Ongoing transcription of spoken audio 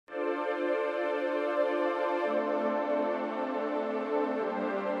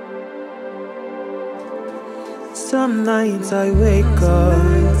Some nights I wake up,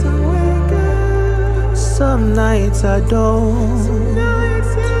 some nights I don't,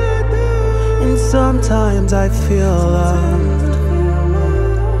 and sometimes I feel loved,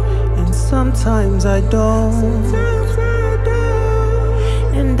 and sometimes I don't,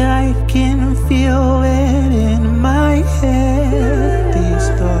 and I can feel it in my head. These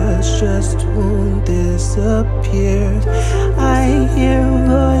thoughts just won't disappear. I hear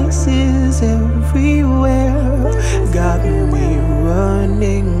voices everywhere, got me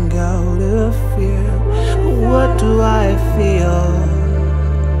running out of fear. But what do I feel?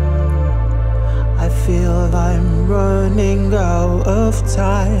 I feel I'm running out of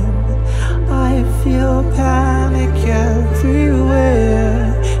time. I feel panic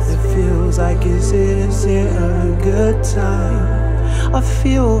everywhere. It feels like is it a good time? I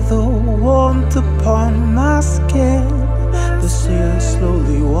feel the warmth upon my skin. The tears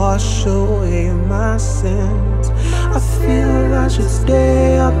slowly wash away my sins. I feel I should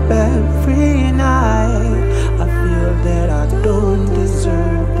stay up every night. I feel that I don't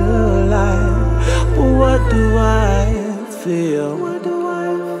deserve the light. But what do I feel? What do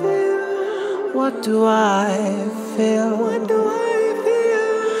I feel? What do I feel? What do I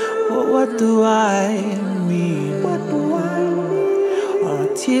feel? What do I mean? What do I mean? Are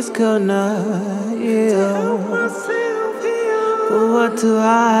tears gonna heal? But what do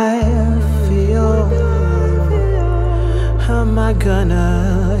I feel? Am I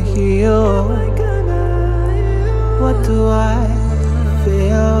gonna heal? What do I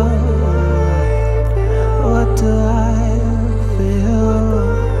feel?